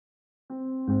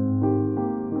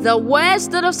The words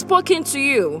that I've spoken to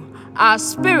you are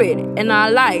spirit and are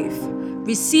life.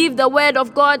 Receive the word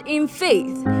of God in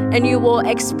faith, and you will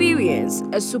experience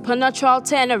a supernatural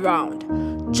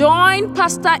turnaround. Join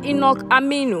Pastor Enoch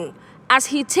Aminu as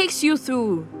he takes you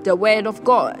through the word of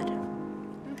God.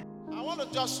 I want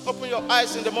to just open your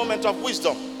eyes in the moment of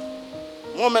wisdom.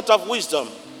 Moment of wisdom.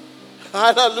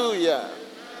 Hallelujah.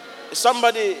 Is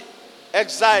somebody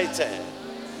excited?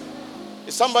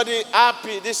 Is somebody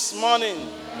happy this morning?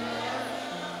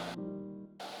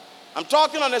 I'm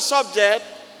talking on the subject,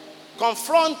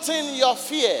 confronting your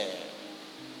fear.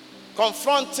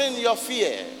 Confronting your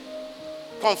fear.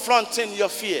 Confronting your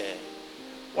fear.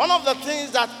 One of the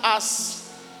things that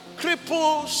has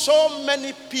crippled so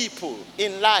many people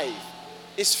in life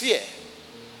is fear.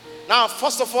 Now,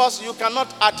 first of all, you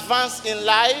cannot advance in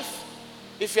life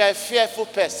if you are a fearful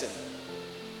person.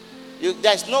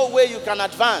 There's no way you can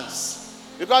advance.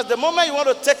 Because the moment you want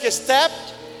to take a step,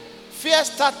 fear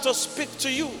starts to speak to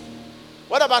you.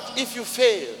 What about if you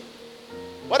fail?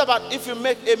 What about if you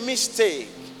make a mistake?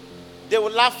 They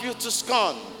will laugh you to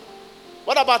scorn.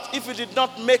 What about if you did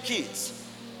not make it?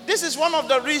 This is one of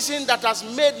the reasons that has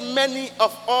made many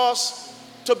of us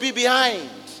to be behind.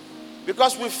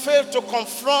 Because we fail to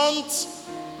confront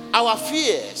our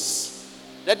fears.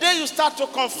 The day you start to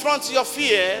confront your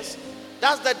fears,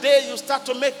 that's the day you start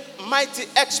to make mighty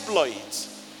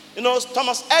exploits. You know,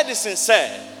 Thomas Edison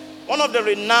said, one of the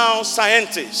renowned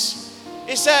scientists,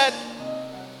 he said,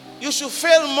 you should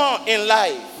fail more in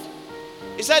life.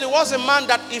 He said he was a man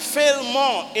that he failed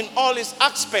more in all his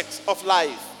aspects of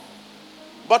life.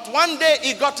 But one day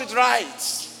he got it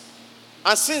right.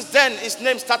 And since then, his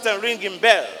name started ringing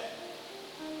bell.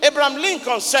 Abraham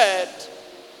Lincoln said,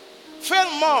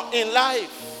 fail more in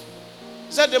life.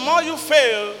 He said, the more you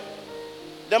fail,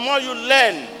 the more you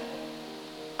learn.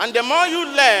 And the more you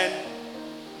learn,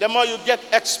 the more you get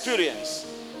experience.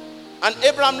 And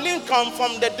Abraham Lincoln,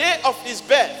 from the day of his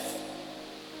birth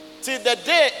till the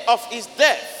day of his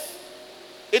death,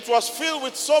 it was filled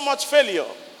with so much failure.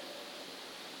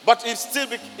 But he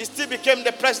still became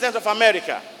the president of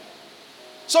America.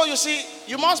 So you see,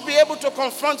 you must be able to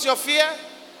confront your fear.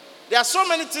 There are so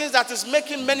many things that is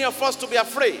making many of us to be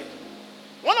afraid.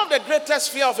 One of the greatest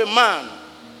fear of a man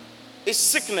is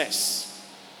sickness.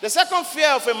 The second fear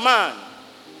of a man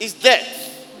is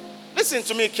death. Listen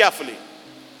to me carefully.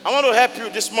 I want to help you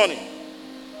this morning.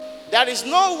 There is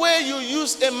no way you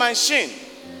use a machine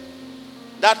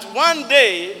that one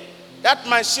day that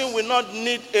machine will not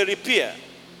need a repair.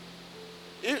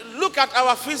 Look at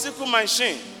our physical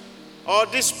machine, or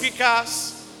these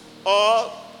speakers,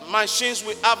 or machines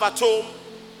we have at home,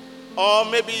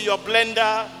 or maybe your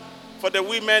blender for the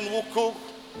women who cook,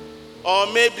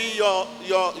 or maybe your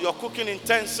cooking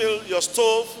utensil, your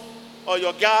stove, or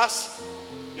your gas.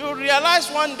 You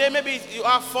realize one day maybe you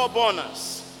have 4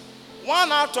 burners.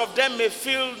 One out of them may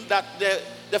feel that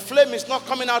the flame is not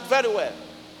coming out very well.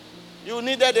 You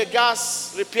needed a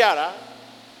gas repairer.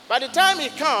 By the time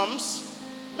it comes,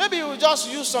 maybe you will just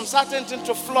use some certain thing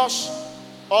to flush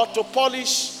or to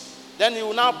polish. Then you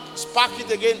will now spark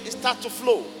it again. It starts to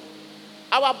flow.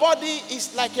 Our body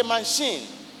is like a machine.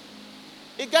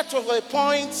 It gets to a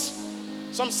point,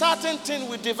 some certain thing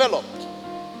will develop.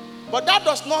 But that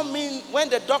does not mean when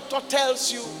the doctor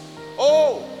tells you,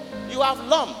 oh, you have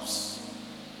lumps.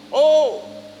 Oh,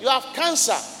 you have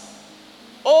cancer.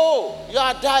 Oh, you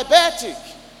are diabetic.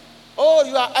 Oh,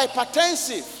 you are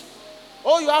hypertensive.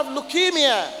 Oh, you have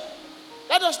leukemia.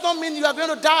 That does not mean you are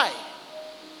going to die.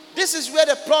 This is where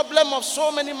the problem of so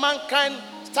many mankind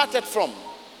started from.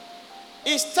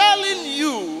 He's telling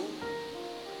you,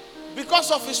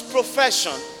 because of his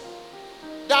profession,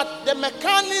 that the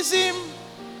mechanism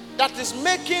that is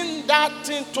making that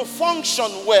thing to function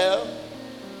well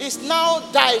is now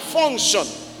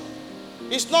dysfunction.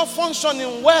 It's not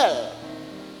functioning well.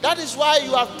 That is why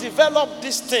you have developed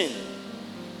this thing.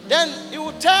 Then he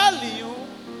will tell you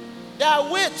there are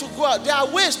ways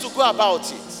to go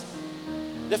about it.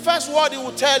 The first word he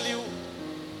will tell you,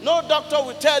 no doctor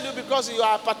will tell you because you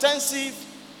are hypertensive,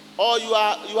 or you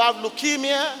have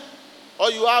leukemia,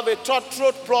 or you have a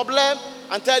throat problem,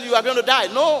 and tell you are going to die.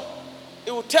 No,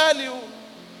 it will tell you,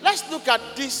 let's look at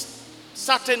these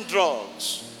certain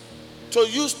drugs to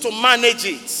use to manage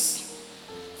it.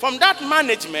 From that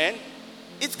management,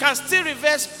 it can still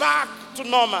reverse back to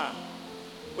normal.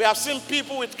 We have seen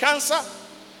people with cancer.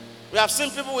 We have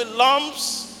seen people with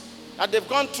lumps that they've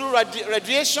gone through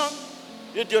radiation,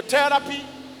 radiotherapy,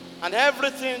 and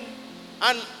everything,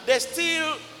 and they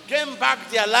still gain back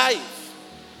their life,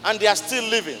 and they are still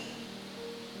living.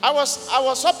 I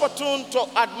was opportune to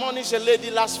admonish a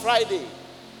lady last Friday.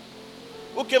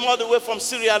 who came all the way from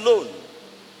Sierra Leone.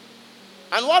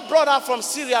 And what brought her from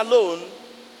Sierra Leone,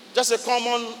 just a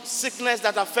common sickness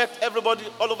that affects everybody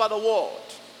all over the world.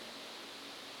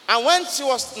 And when she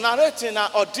was narrating her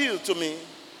ordeal to me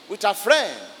with her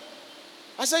friend,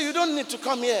 I said, you don't need to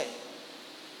come here.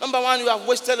 Number one, you have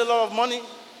wasted a lot of money.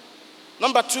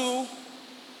 Number two,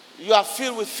 you are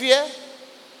filled with fear.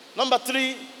 Number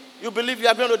three, you believe you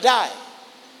are going to die.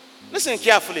 Listen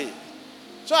carefully.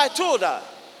 So I told her,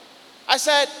 I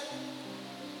said,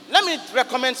 let me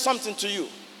recommend something to you.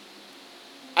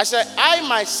 I said, I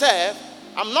myself,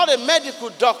 I'm not a medical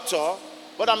doctor,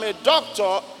 but I'm a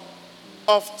doctor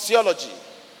of theology.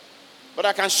 But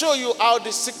I can show you how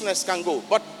this sickness can go.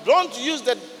 But don't use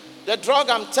the drug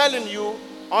I'm telling you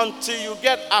until you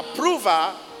get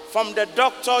approval from the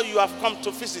doctor you have come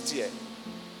to visit here.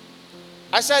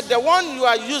 I said, the one you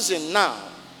are using now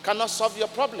cannot solve your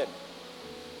problem.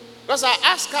 Because I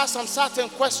asked her some certain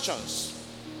questions.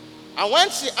 And when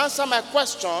she answered my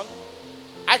question,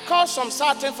 I called some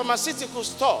certain pharmaceutical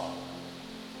store.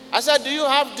 I said, do you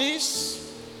have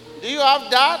this? Do you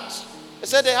have that? They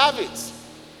said, they have it.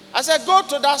 I said, go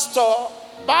to that store,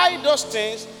 buy those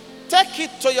things, take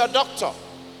it to your doctor.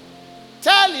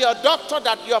 Tell your doctor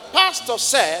that your pastor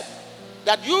said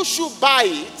that you should buy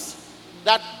it,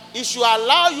 that he should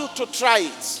allow you to try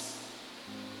it.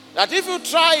 That if you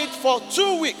try it for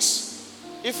 2 weeks,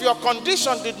 if your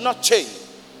condition did not change,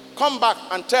 come back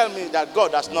and tell me that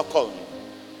God has not called me.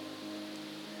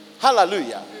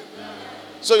 Hallelujah.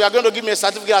 So you are going to give me a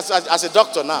certificate as a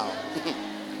doctor now.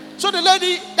 So the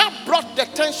lady, that brought the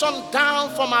tension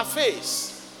down from her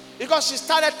face. Because she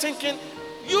started thinking,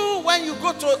 when you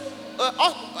go to,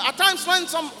 at times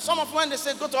when they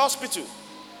say go to hospital,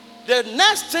 the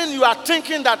next thing you are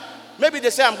thinking that maybe they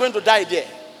say I'm going to die there.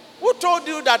 Who told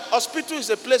you that hospital is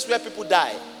a place where people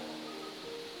die?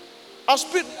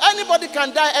 Anybody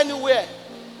can die anywhere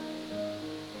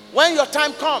when your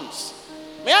time comes.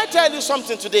 May I tell you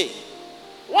something today?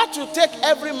 What will take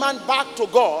every man back to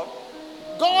God,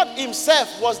 God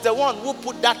himself was the one who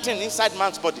put that thing inside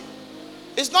man's body.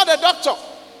 It's not a doctor.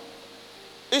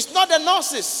 It's not the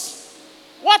nurses.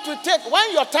 What will take,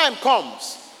 when your time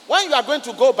comes, when you are going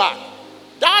to go back,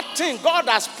 that thing, God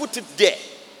has put it there.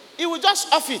 He will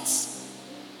just off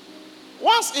it.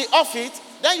 Once he off it,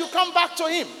 then you come back to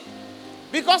him.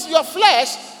 Because your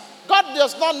flesh, God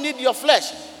does not need your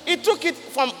flesh. He took it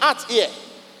from earth here.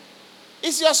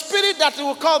 It's your spirit that he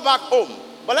will call back home.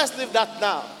 But let's leave that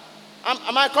now.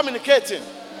 Am I communicating?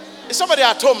 Is somebody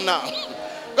at home now?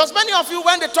 Because many of you,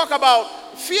 when they talk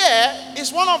about fear,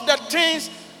 is one of the things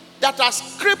that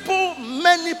has crippled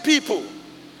many people.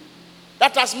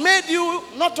 That has made you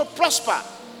not to prosper.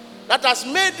 That has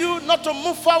made you not to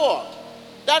move forward.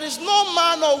 There is no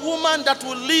man or woman that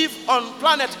will live on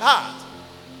planet Earth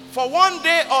for 1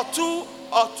 day or two,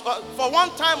 or for 1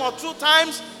 time or 2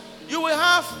 times. You will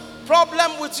have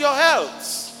problem with your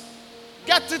health.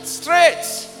 Get it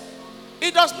straight.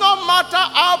 It does not matter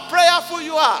how prayerful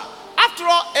you are. After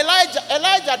all,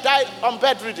 Elijah died on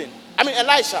bedridden.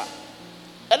 Elisha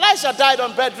died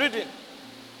on bedridden.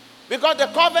 Because the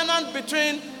covenant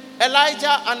between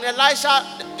Elijah and Elisha,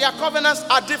 their covenants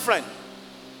are different.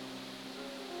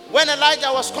 When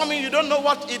Elijah was coming, you don't know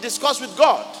what he discussed with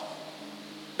God.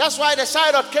 That's why the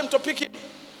Shirot came to pick him.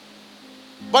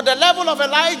 But the level of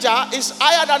Elijah is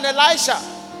higher than Elisha.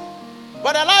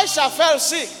 But Elisha fell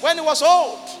sick when he was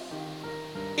old.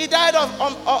 He died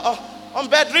on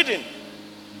bedridden.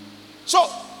 So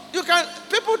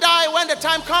people die when the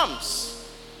time comes.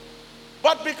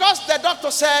 But because the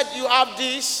doctor said you have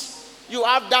this, you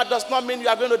have that, does not mean you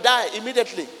are going to die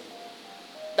immediately.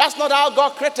 That's not how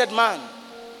God created man.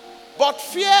 But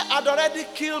fear had already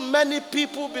killed many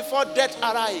people before death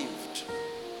arrived.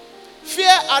 Fear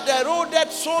had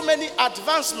eroded so many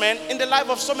advancements in the life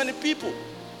of so many people.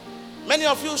 Many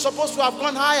of you are supposed to have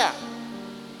gone higher.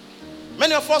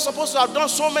 Many of us are supposed to have done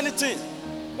so many things.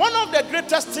 One of the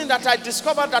greatest things that I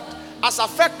discovered that has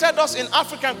affected us in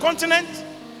African continent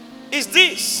is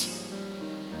this.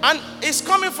 And it's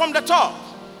coming from the top.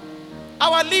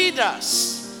 Our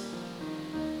leaders.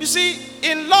 You see,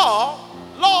 in law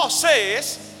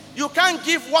says you can't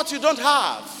give what you don't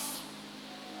have.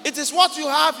 It is what you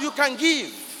have you can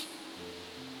give.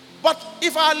 But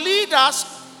if our leaders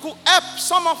could help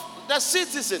some of the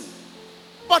citizens,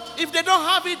 but if they don't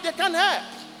have it, they can't help.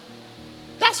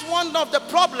 That's one of the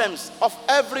problems of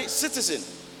every citizen.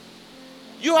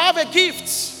 You have a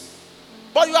gift,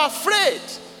 but you are afraid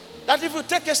that if you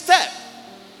take a step,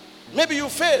 maybe you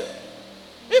fail.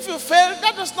 If you fail,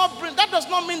 that does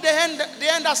not mean the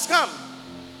end has come.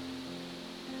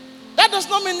 That does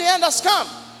not mean the end has come.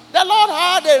 The Lord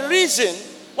had a reason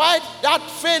why that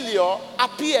failure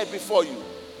appeared before you.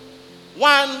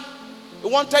 1, He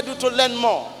wanted you to learn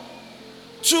more.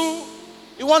 2,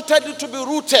 He wanted you to be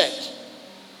rooted.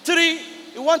 3,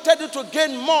 He wanted you to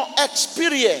gain more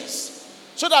experience,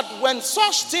 so that when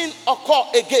such things occur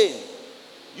again,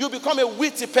 you become a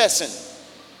witty person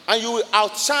and you will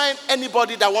outshine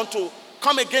anybody that want to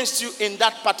come against you in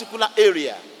that particular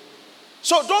area.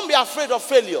 So don't be afraid of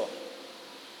failure.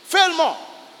 Fail more.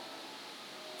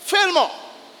 Fail more.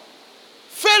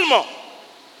 Fail more.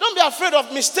 Don't be afraid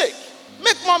of mistake.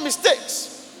 Make more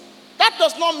mistakes. That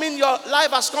does not mean your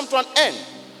life has come to an end.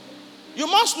 You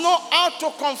must know how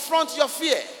to confront your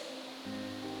fear.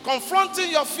 Confronting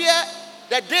your fear,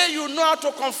 the day you know how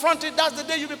to confront it, that's the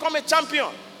day you become a champion.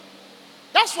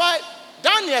 That's why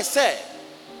Daniel said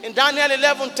in Daniel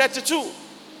 11:32,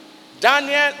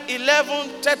 Daniel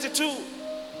 11:32,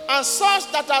 and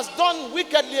such that has done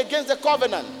wickedly against the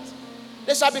covenant,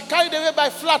 they shall be carried away by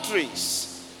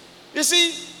flatteries. You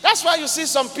see, that's why you see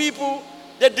some people,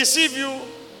 they deceive you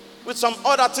with some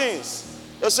other things.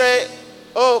 They'll say,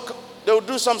 oh, they'll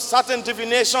do some certain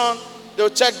divination, they'll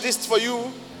check this for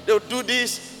you, they'll do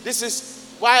this. This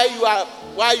is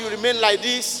why you remain like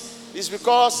this. It's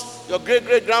because your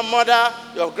great-great-grandmother,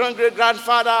 your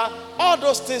great-great-grandfather, all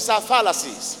those things are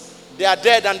fallacies. They are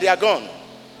dead and they are gone.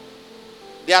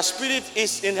 Their spirit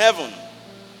is in heaven.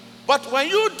 But when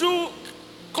you do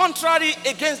contrary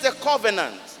against the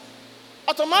covenant,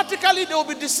 automatically they will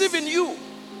be deceiving you.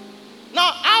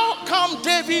 Now, how come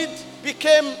David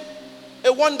became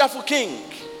a wonderful king?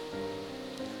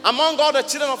 Among all the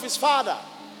children of his father,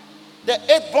 the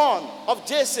 8th born of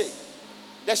Jesse,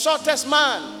 the shortest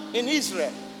man in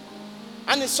Israel.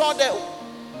 And he saw the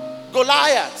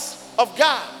Goliath of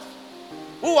God,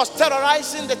 who was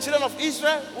terrorizing the children of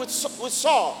Israel with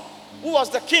Saul, who was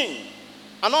the king.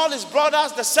 And all his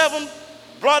brothers, the 7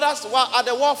 brothers, were at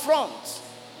the war front.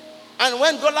 And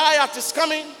when Goliath is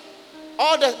coming,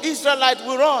 all the Israelites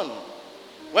will run.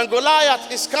 When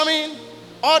Goliath is coming,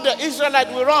 all the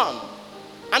Israelites will run.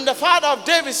 And the father of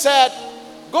David said,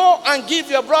 go and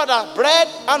give your brother bread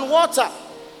and water.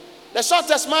 The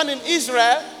shortest man in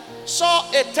Israel saw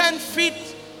a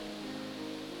 10-feet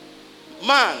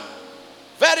man,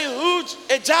 very huge,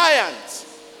 a giant.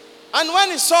 And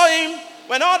when he saw him,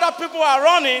 when other people were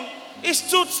running, he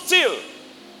stood still.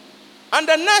 And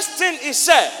the next thing he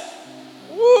said,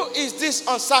 who is this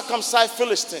uncircumcised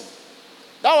Philistine?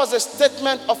 That was a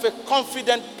statement of a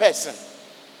confident person.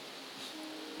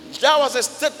 That was a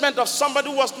statement of somebody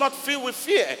who was not filled with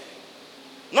fear.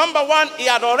 Number 1, he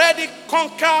had already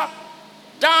conquered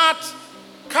that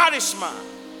charisma,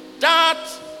 that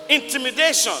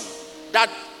intimidation that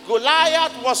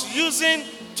Goliath was using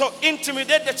to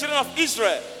intimidate the children of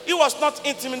Israel. He was not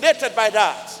intimidated by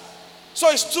that.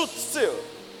 So he stood still.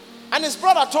 And his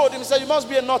brother told him, he said, you must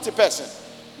be a naughty person.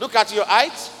 Look at your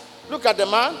height. Look at the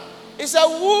man. He said,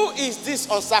 who is this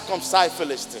uncircumcised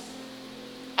Philistine?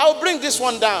 I will bring this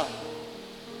one down.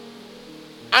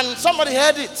 And somebody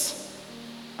heard it.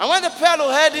 And when the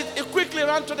fellow heard it, he quickly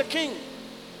ran to the king.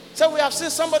 So we have seen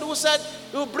somebody who said,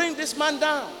 he will bring this man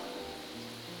down.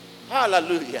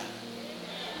 Hallelujah.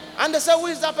 And they said, who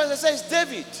is that person? They said, it's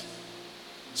David.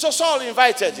 So Saul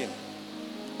invited him.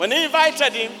 When he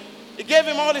invited him, he gave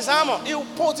him all his armor. He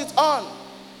put it on.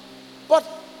 But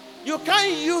you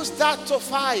can't use that to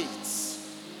fight.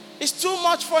 It's too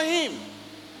much for him.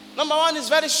 Number 1, he's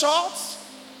very short.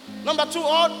 Number 2,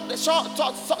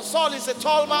 Saul is a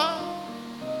tall man.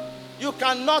 You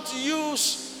cannot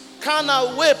use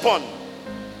carnal weapon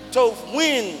to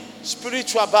win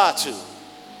spiritual battle.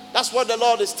 That's what the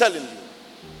Lord is telling you.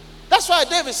 That's why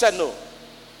David said, no,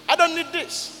 I don't need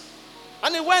this.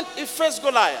 And he went, he faced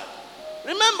Goliath.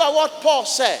 Remember what Paul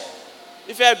said.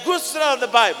 If you're a good student of the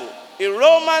Bible, in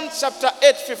Romans chapter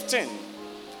 8:15.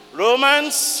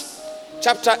 Romans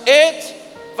chapter 8,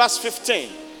 verse 15.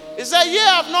 He said, ye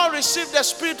have not received the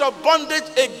spirit of bondage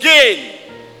again,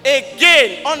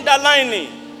 underlining,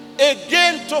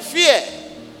 again to fear.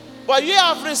 But ye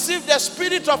have received the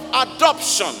spirit of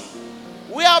adoption,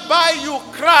 whereby you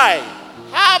cry,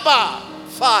 Abba,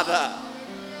 Father.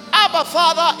 Abba,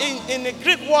 Father, in the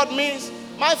Greek word means,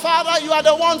 my Father, you are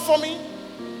the one for me.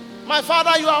 My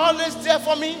Father, you are always there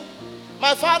for me.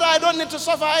 My Father, I don't need to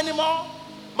suffer anymore.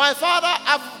 My Father,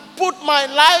 I've put my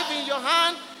life in your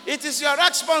hand. It is your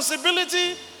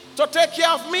responsibility to take care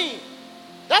of me.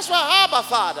 That's why Abba,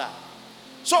 Father.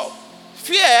 So,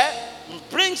 fear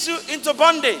brings you into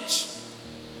bondage.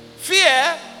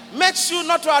 Fear makes you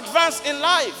not to advance in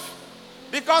life.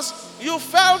 Because you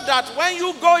felt that when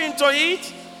you go into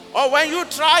it, or when you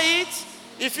try it,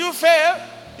 if you fail,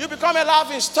 You become a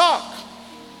laughing stock.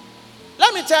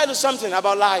 Let me tell you something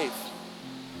about life.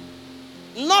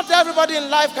 Not everybody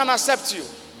in life can accept you.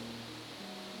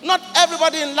 Not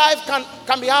everybody in life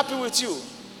can be happy with you.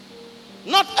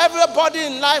 Not everybody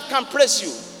in life can praise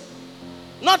you.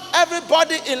 Not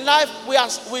everybody in life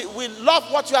we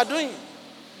love what you are doing.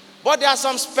 But there are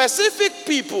some specific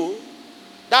people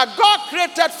that God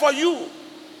created for you.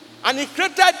 And He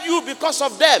created you because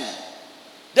of them.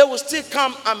 They will still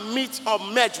come and meet or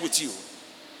merge with you.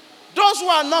 Those who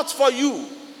are not for you,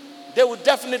 they will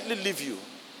definitely leave you.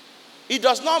 It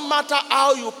does not matter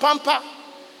how you pamper.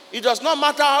 It does not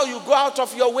matter how you go out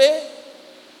of your way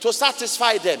to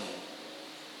satisfy them.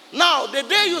 Now, the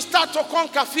day you start to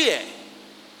conquer fear,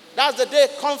 that's the day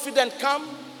confidence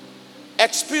come,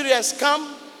 experience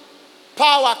come,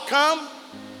 power come,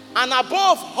 and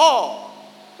above all,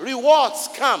 rewards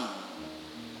come.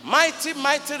 Mighty,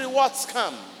 mighty rewards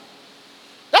come.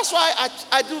 That's why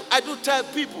I do tell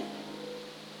people,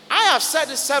 I have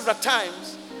said it several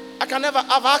times, I can never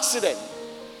have accident.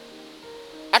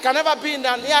 I can never be in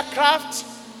an aircraft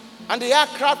and the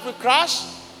aircraft will crash.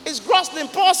 It's grossly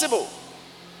impossible.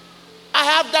 I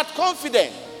have that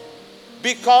confidence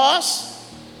because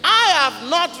I have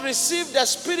not received the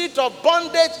spirit of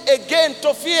bondage again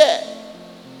to fear,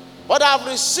 but I have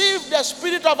received the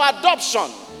spirit of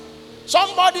adoption.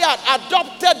 Somebody had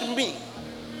adopted me,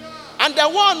 and the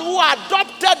one who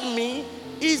adopted me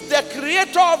is the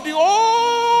creator of the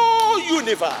whole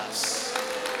universe.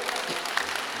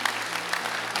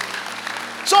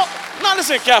 So, now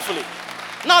listen carefully.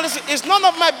 Now listen, it's none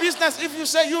of my business if you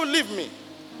say you leave me.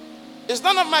 It's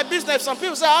none of my business if some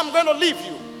people say I'm going to leave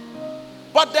you.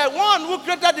 But the one who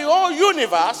created the whole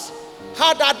universe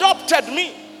had adopted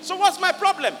me. So what's my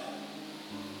problem?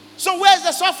 So where's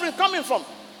the suffering coming from?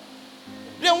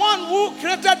 The one who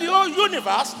created the whole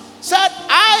universe said,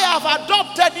 I have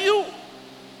adopted you.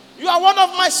 You are one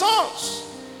of my sons.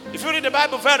 If you read the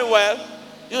Bible very well,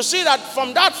 you see that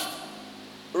from that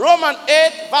Romans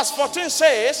 8 verse 14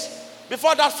 says,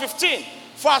 before that 15,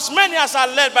 for as many as are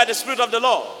led by the Spirit of the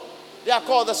Lord, they are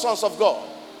called the sons of God.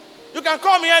 You can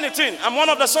call me anything. I'm one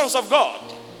of the sons of God.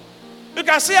 You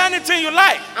can say anything you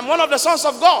like. I'm one of the sons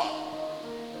of God.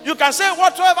 You can say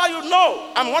whatever you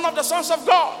know. I'm one of the sons of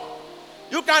God.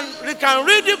 You can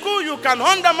ridicule. You can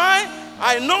undermine.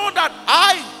 I know that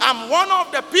I am one of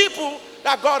the people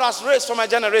that God has raised for my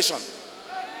generation.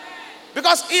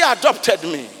 Because He adopted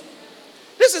me.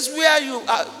 This is where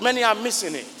many are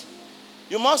missing it.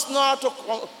 You must know how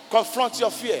to confront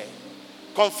your fear.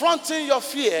 Confronting your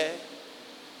fear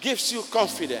gives you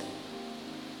confidence.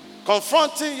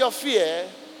 Confronting your fear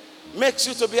makes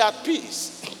you to be at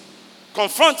peace.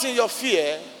 Confronting your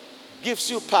fear gives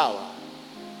you power.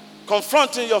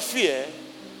 Confronting your fear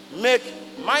makes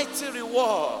mighty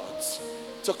rewards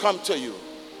to come to you.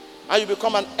 And you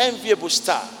become an enviable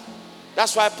star.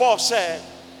 That's why Paul said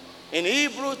in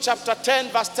Hebrews chapter 10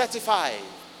 verse 35,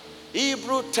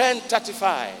 Hebrews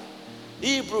 10:35,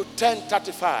 Hebrews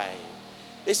 10:35,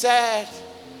 he said,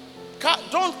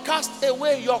 don't cast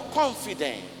away your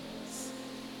confidence.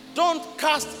 Don't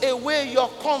cast away your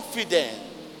confidence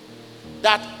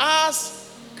that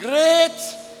has great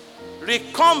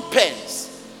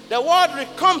recompense. The word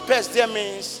recompense there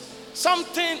means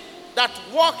something that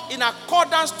works in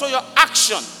accordance to your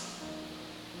action.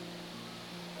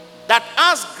 That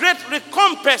has great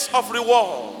recompense of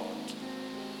reward.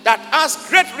 That has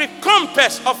great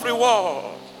recompense of reward.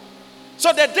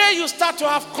 So the day you start to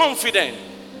have confidence,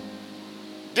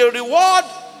 the reward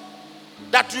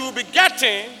that you will be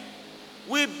getting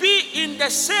will be in the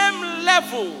same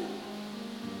level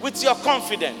with your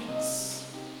confidence.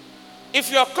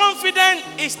 If your confidence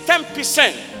is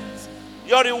 10%,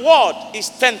 your reward is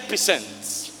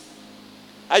 10%.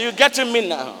 Are you getting me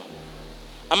now?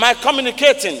 Am I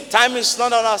communicating? Time is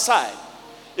not on our side.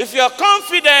 If your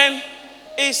confidence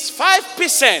is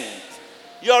 5%,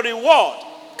 your reward,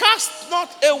 cast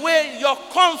not away your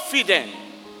confidence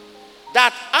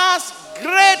that has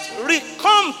great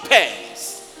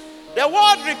recompense. The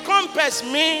word recompense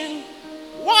means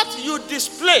what you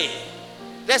display,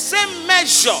 the same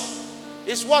measure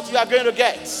is what you are going to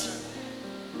get.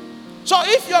 So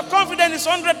if your confidence is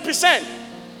 100%,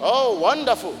 oh,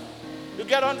 wonderful. You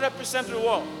get 100%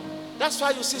 reward. That's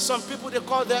why you see some people, they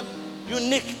call them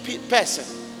unique person.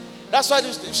 That's why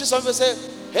you see some people say,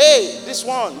 hey, this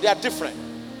one, they are different.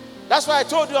 That's why I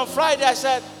told you on Friday, I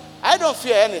said, I don't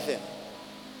fear anything.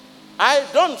 I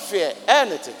don't fear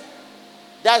anything.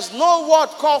 There's no word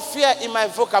called fear in my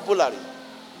vocabulary.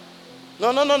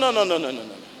 No.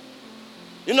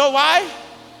 You know why?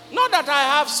 Not that I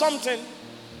have something.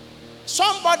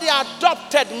 Somebody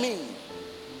adopted me.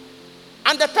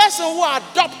 And the person who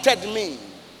adopted me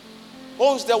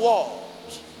owns the world.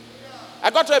 I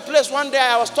got to a place one day,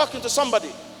 I was talking to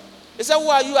somebody. He said, who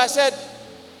are you? I said,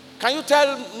 can you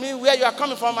tell me where you are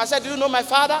coming from? I said, do you know my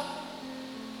father?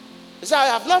 He said,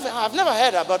 I've never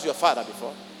heard about your father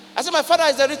before. I said, my father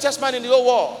is the richest man in the whole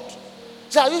world.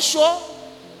 He said, are you sure?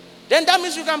 Then that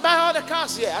means you can buy all the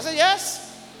cars here. I said,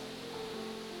 yes.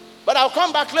 But I'll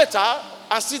come back later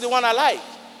and see the one I like.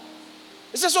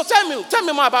 He said, so tell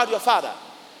me more about your father.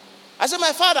 I said,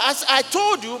 my father, as I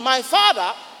told you, my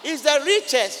father is the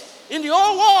richest in the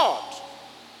whole world.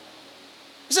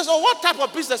 He says, so what type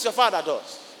of business your father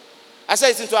does? I said,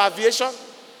 it's into aviation,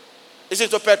 it's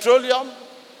into petroleum,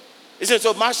 it's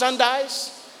into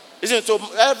merchandise, it's into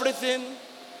everything.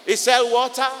 He sells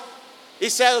water, he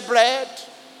sells bread,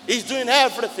 he's doing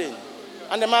everything.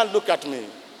 And the man looked at me.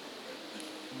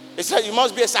 He said, you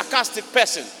must be a sarcastic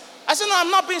person. I said, no,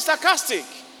 I'm not being sarcastic.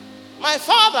 My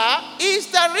father is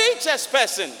the richest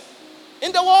person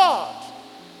in the world.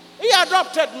 He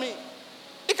adopted me.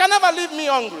 He can never leave me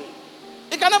hungry.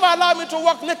 He can never allow me to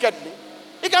walk nakedly.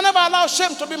 He can never allow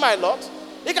shame to be my lot.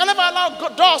 He can never allow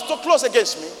doors to close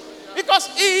against me. Because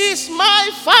he is my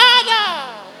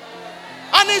father.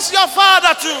 And he's your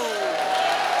father too.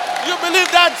 You believe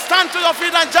that? Stand to your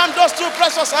feet and jam those two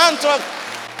precious hands.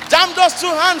 Jam those two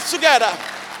hands together.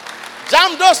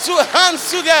 Jam those two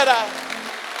hands together.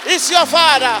 It's your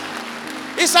father.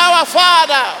 It's our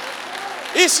father.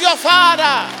 It's your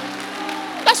father.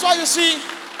 That's why you see,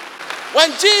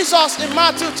 when Jesus in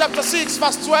Matthew chapter 6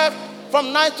 verse 12,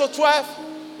 from 9 to 12,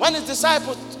 when his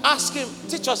disciples asked him,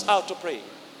 teach us how to pray.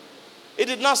 He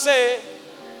did not say,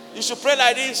 you should pray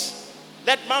like this,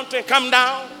 let mountain come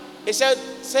down. He said,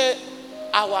 say,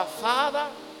 our Father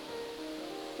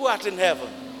who art in heaven,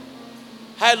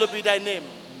 hallowed be thy name.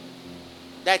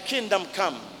 Thy kingdom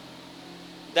come.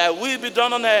 Thy will be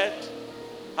done on earth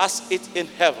as it in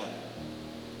heaven.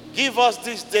 Give us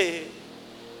this day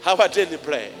our daily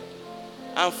bread,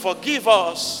 and forgive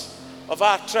us of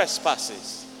our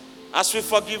trespasses, as we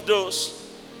forgive those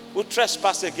who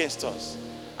trespass against us.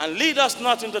 And lead us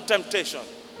not into temptation,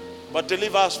 but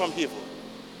deliver us from evil.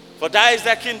 For thy is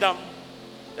the kingdom,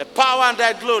 the power and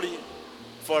thy glory,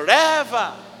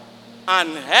 forever and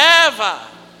ever.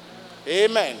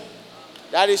 Amen.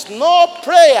 There is no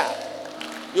prayer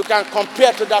you can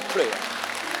compare to that prayer.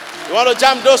 You want to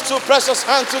jam those two precious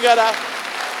hands together?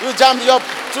 You jam your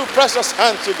two precious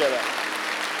hands together.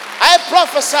 I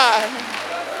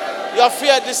prophesy your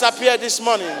fear disappear this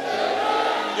morning.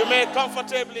 You may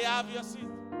comfortably have your seat.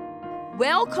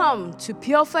 Welcome to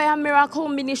Pure Fire Miracle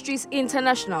Ministries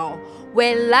International,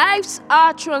 where lives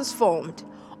are transformed.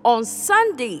 On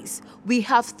Sundays, we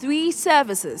have 3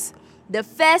 services. The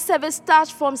first service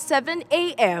starts from 7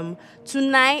 a.m. to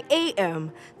 9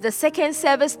 a.m. The second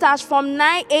service starts from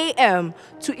 9 a.m.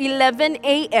 to 11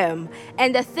 a.m.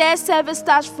 And the third service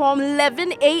starts from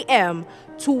 11 a.m.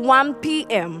 to 1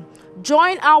 p.m.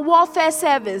 Join our warfare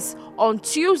service on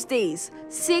Tuesdays,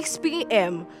 6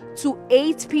 p.m. to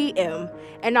 8 p.m.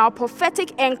 and our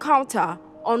prophetic encounter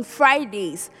on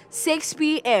Fridays, 6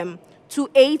 p.m. to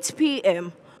 8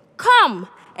 p.m. Come,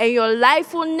 and your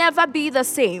life will never be the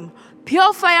same.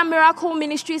 Pure Fire Miracle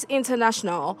Ministries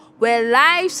International, where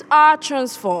lives are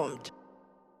transformed.